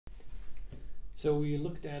So we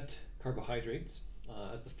looked at carbohydrates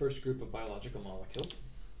as the first group of biological molecules.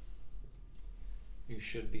 You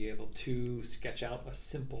should be able to sketch out a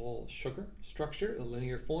simple sugar structure, a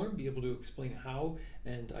linear form, be able to explain how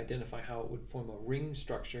and identify how it would form a ring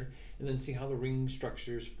structure, and then see how the ring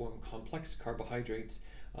structures form complex carbohydrates,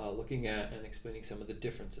 looking at and explaining some of the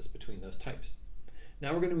differences between those types.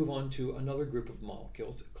 Now we're going to move on to another group of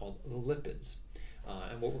molecules called the lipids.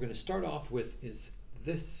 And what we're going to start off with is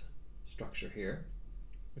this structure here,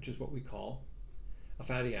 which is what we call a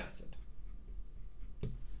fatty acid.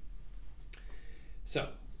 So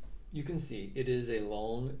you can see it is a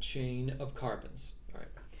long chain of carbons. All right.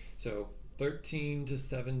 So 13 to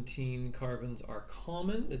 17 carbons are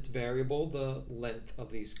common. It's variable, the length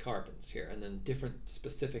of these carbons here. And then different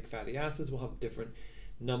specific fatty acids will have different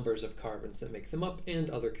numbers of carbons that make them up and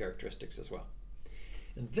other characteristics as well.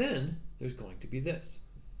 And then there's going to be this,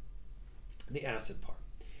 the acid part.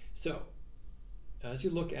 So as you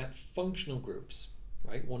look at functional groups,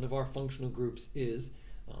 right, one of our functional groups is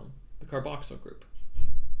the carboxyl group.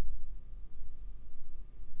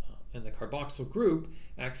 And the carboxyl group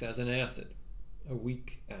acts as an acid, a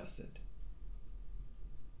weak acid.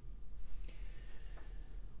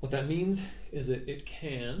 What that means is that it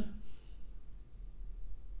can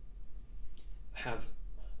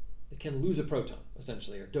lose a proton,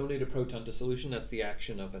 essentially, or donate a proton to solution. That's the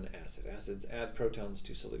action of an acid. Acids add protons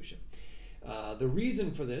to solution. The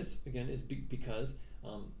reason for this, again, is because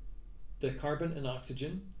the carbon and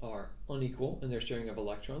oxygen are unequal in their sharing of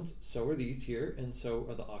electrons. So are these here, and so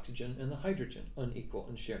are the oxygen and the hydrogen unequal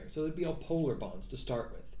in sharing. So they'd be all polar bonds to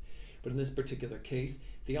start with. But in this particular case,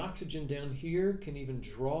 the oxygen down here can even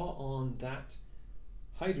draw on that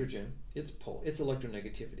hydrogen, its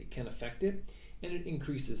electronegativity can affect it, and it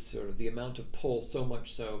increases sort of the amount of pull so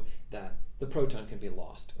much so that the proton can be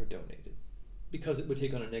lost or donated. Because it would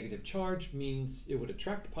take on a negative charge means it would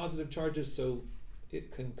attract positive charges, so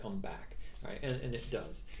it can come back, right? And it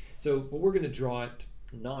does. So we're going to draw it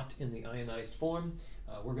not in the ionized form.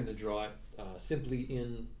 We're going to draw it simply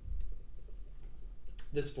in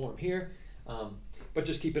this form here. But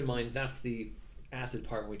just keep in mind that's the acid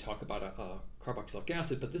part when we talk about a carboxylic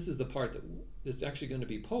acid, but this is the part that's actually going to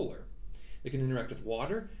be polar. It can interact with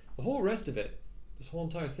water. The whole rest of it, this whole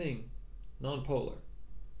entire thing, non-polar.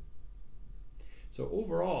 So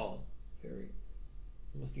overall,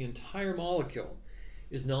 almost the entire molecule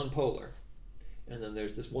is nonpolar, and then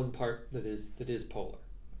there's this one part that is polar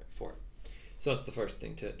for it. So that's the first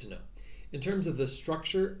thing to know. In terms of the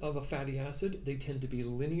structure of a fatty acid, they tend to be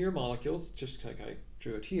linear molecules, just like I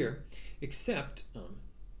drew it here, except,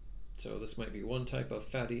 so this might be one type of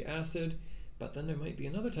fatty acid, but then there might be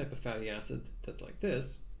another type of fatty acid that's like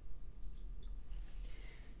this,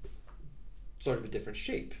 sort of a different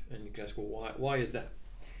shape. And you can ask, well, why is that?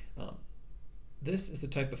 This is the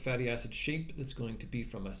type of fatty acid shape that's going to be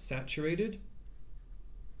from a saturated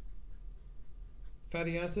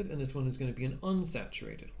fatty acid, and this one is going to be an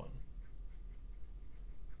unsaturated one.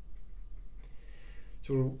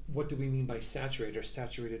 So what do we mean by saturated, or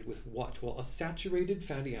saturated with what? Well, a saturated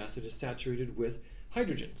fatty acid is saturated with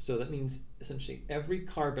hydrogens. So that means essentially every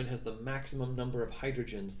carbon has the maximum number of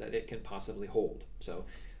hydrogens that it can possibly hold. So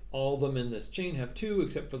all of them in this chain have 2,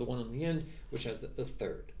 except for the one on the end, which has the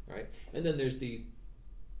third, right? And then there's the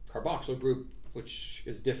carboxyl group, which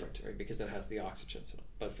is different, right? Because it has the oxygens.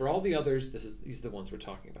 But for all the others, these are the ones we're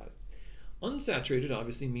talking about. Unsaturated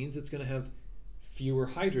obviously means it's going to have fewer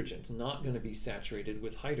hydrogens, not going to be saturated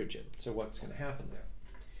with hydrogen. So what's going to happen there?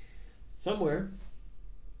 Somewhere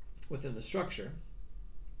within the structure,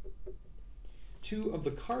 2 of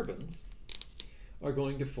the carbons are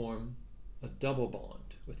going to form a double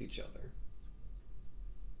bond with each other.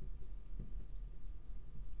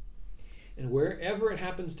 And wherever it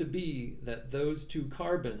happens to be that those 2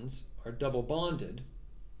 carbons are double bonded,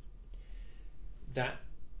 that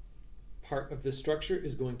part of the structure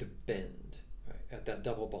is going to bend, right, at that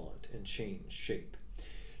double bond and change shape.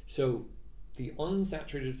 So the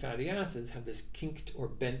unsaturated fatty acids have this kinked or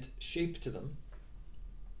bent shape to them,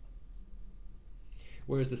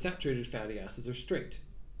 whereas the saturated fatty acids are straight.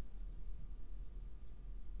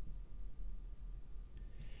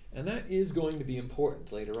 And that is going to be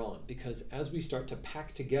important later on, because as we start to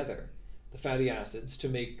pack together the fatty acids to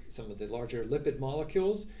make some of the larger lipid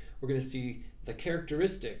molecules, we're going to see the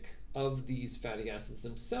characteristic of these fatty acids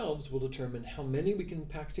themselves will determine how many we can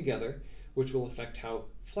pack together, which will affect how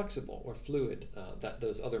flexible or fluid that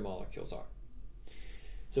those other molecules are.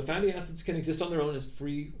 So fatty acids can exist on their own as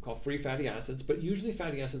free fatty acids, but usually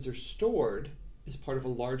fatty acids are stored as part of a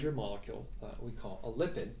larger molecule we call a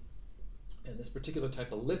lipid. And this particular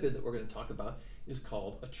type of lipid that we're going to talk about is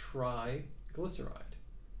called a triglyceride.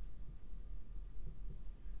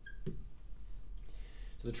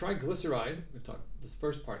 So the triglyceride, we'll talk this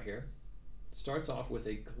first part here, starts off with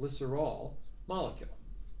a glycerol molecule.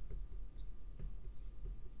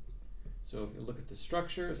 So if you look at the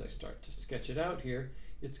structure, as I start to sketch it out here,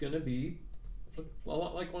 it's going to be a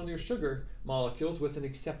lot like one of your sugar molecules with an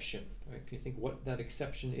exception. Right? Can you think what that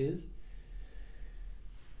exception is?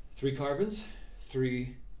 3 carbons,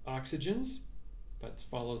 3 oxygens. That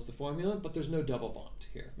follows the formula, but there's no double bond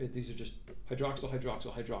here. These are just hydroxyl,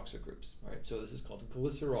 hydroxyl, hydroxyl groups. Right? So this is called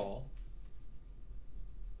glycerol,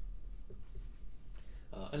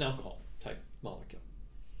 an alcohol type molecule.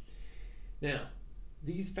 Now,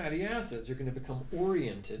 these fatty acids are going to become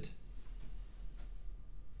oriented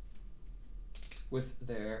with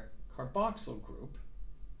their carboxyl group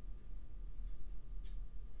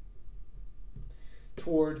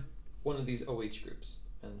toward one of these OH groups.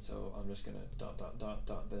 And so I'm just going to dot, dot, dot,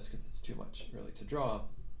 dot this because it's too much really to draw.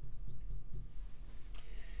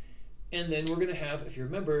 And then we're going to have, if you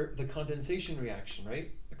remember, the condensation reaction,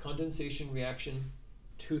 right? The condensation reaction,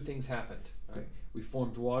 2 things happened, right? We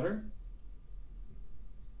formed water,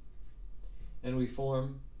 and we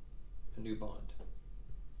form a new bond.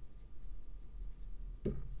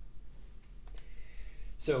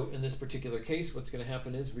 So in this particular case, what's going to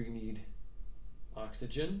happen is we need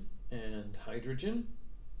oxygen and hydrogen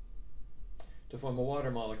to form a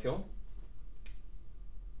water molecule.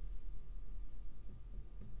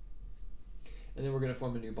 And then we're going to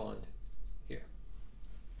form a new bond here.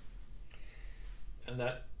 And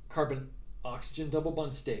that carbon-oxygen double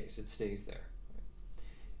bond stays. It stays there.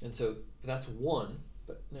 And so that's 1,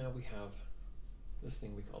 but now we have this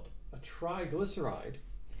thing we called a triglyceride.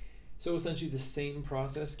 So essentially the same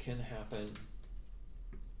process can happen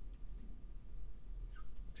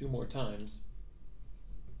 2 more times.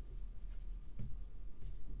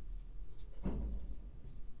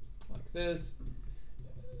 Like this.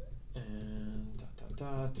 And dot, dot,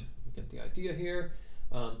 dot. You get the idea here.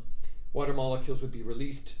 Water molecules would be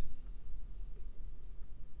released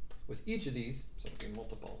with each of these, so it would be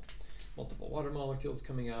multiple water molecules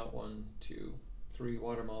coming out, 1, 2, 3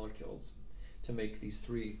 water molecules to make these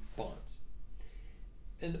 3 bonds.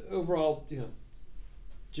 And overall,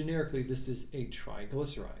 generically, this is a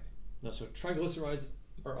triglyceride. Now, so triglycerides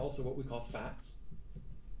are also what we call fats.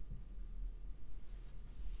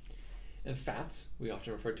 And fats, we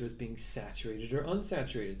often refer to as being saturated or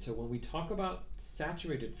unsaturated. So when we talk about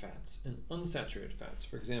saturated fats and unsaturated fats,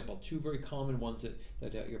 for example, 2 very common ones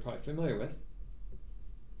that you're probably familiar with,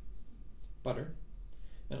 butter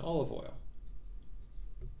and olive oil.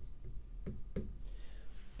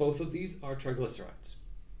 Both of these are triglycerides.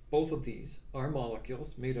 Both of these are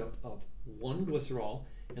molecules made up of 1 glycerol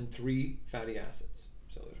and 3 fatty acids.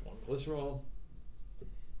 So there's 1 glycerol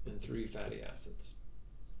and 3 fatty acids.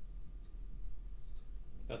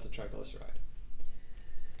 That's a triglyceride.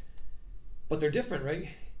 But they're different, right?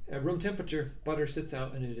 At room temperature, butter sits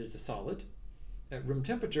out and it is a solid. At room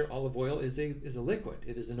temperature, olive oil is a liquid.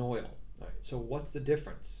 It is an oil. All right, so what's the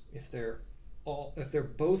difference? If they're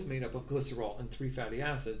both made up of glycerol and 3 fatty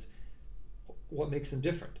acids, what makes them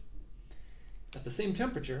different? At the same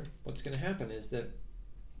temperature, what's going to happen is that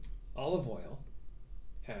olive oil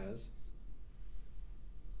has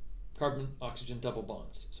carbon-oxygen double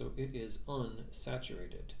bonds, so it is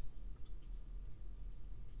unsaturated.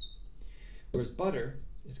 Whereas butter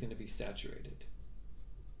is going to be saturated.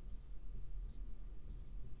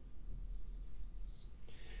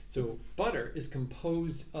 So butter is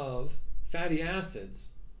composed of fatty acids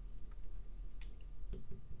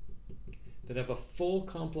that have a full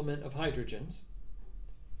complement of hydrogens,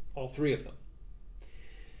 all 3 of them.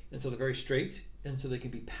 And so they're very straight, and so they can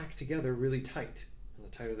be packed together really tight. And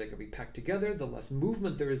the tighter they can be packed together, the less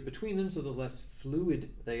movement there is between them, so the less fluid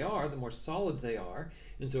they are, the more solid they are,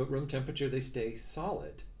 and so at room temperature they stay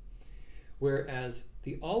solid. Whereas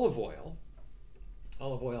the olive oil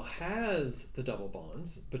has the double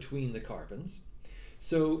bonds between the carbons.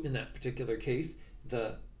 So in that particular case,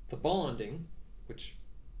 the bonding, which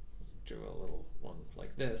drew a little one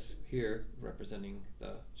like this here, representing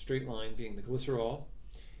the straight line being the glycerol,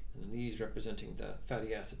 and then these representing the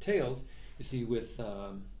fatty acid tails. You see with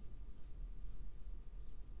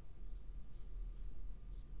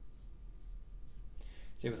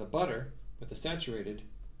say with a butter, with a saturated,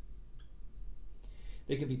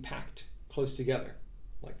 they can be packed close together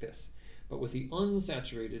like this. But with the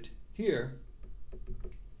unsaturated here,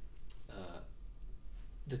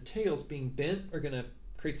 the tails being bent are going to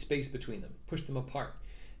create space between them, push them apart,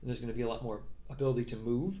 and there's going to be a lot more ability to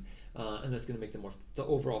move, and that's going to make the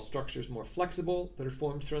overall structures more flexible that are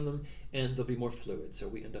formed from them, and they'll be more fluid. So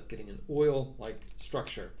we end up getting an oil-like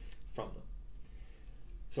structure from them.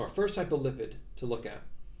 So our first type of lipid to look at,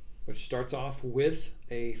 which starts off with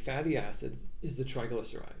a fatty acid, is the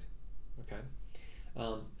triglyceride. Okay,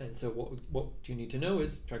 and so what you need to know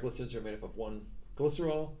is triglycerides are made up of 1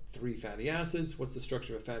 glycerol, 3 fatty acids. What's the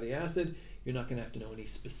structure of a fatty acid? You're not going to have to know any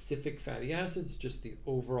specific fatty acids, just the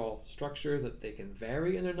overall structure, that they can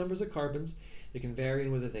vary in their numbers of carbons. They can vary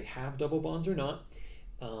in whether they have double bonds or not,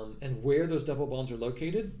 and where those double bonds are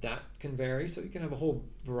located, that can vary. So you can have a whole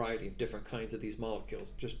variety of different kinds of these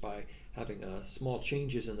molecules just by having small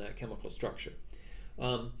changes in that chemical structure.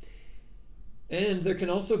 And there can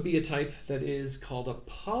also be a type that is called a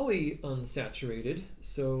polyunsaturated.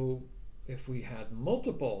 So if we had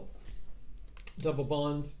multiple double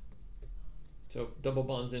bonds, so double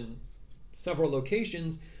bonds in several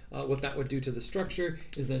locations, what that would do to the structure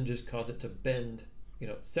is then just cause it to bend,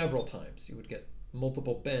 several times. You would get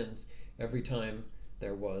multiple bends every time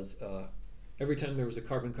there was a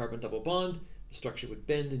carbon-carbon double bond. The structure would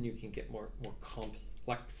bend, and you can get more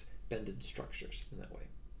complex bended structures in that way.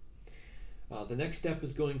 The next step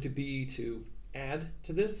is going to be to add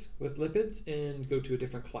to this with lipids and go to a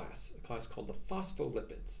different class, a class called the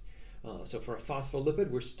phospholipids. So for a phospholipid,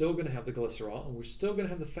 we're still going to have the glycerol, and we're still going to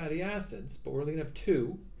have the fatty acids, but we're only going to have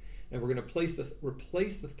 2, and we're going to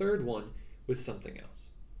replace the third one with something else.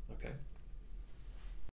 Okay.